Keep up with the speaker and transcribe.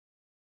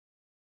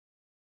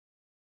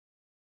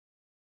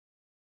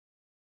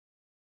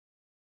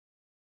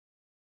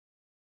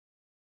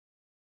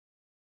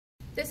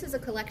This is a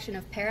collection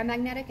of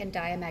paramagnetic and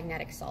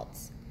diamagnetic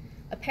salts.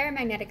 A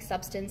paramagnetic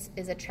substance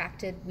is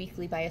attracted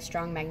weakly by a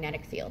strong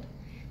magnetic field.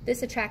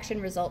 This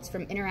attraction results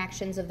from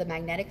interactions of the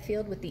magnetic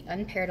field with the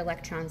unpaired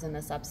electrons in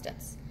the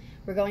substance.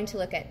 We're going to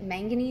look at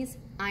manganese,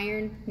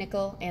 iron,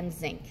 nickel, and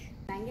zinc.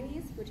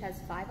 Manganese, which has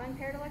 5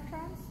 unpaired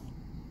electrons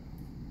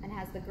and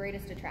has the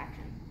greatest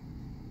attraction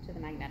to the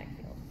magnetic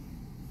field.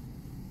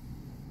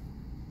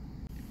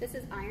 This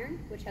is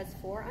iron, which has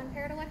 4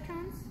 unpaired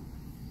electrons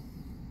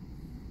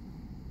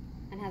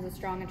and has a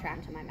strong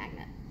attraction to my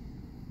magnet.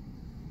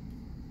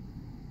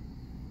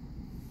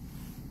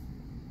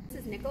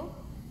 This is nickel.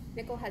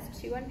 Nickel has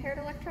 2 unpaired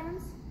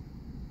electrons.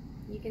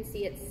 You can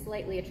see it's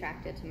slightly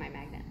attracted to my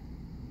magnet.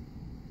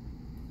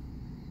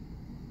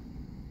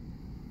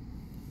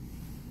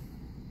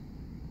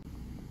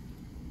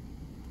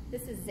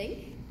 This is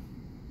zinc.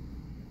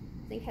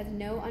 Zinc has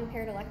no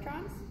unpaired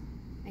electrons,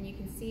 and you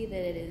can see that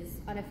it is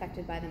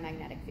unaffected by the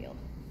magnetic field.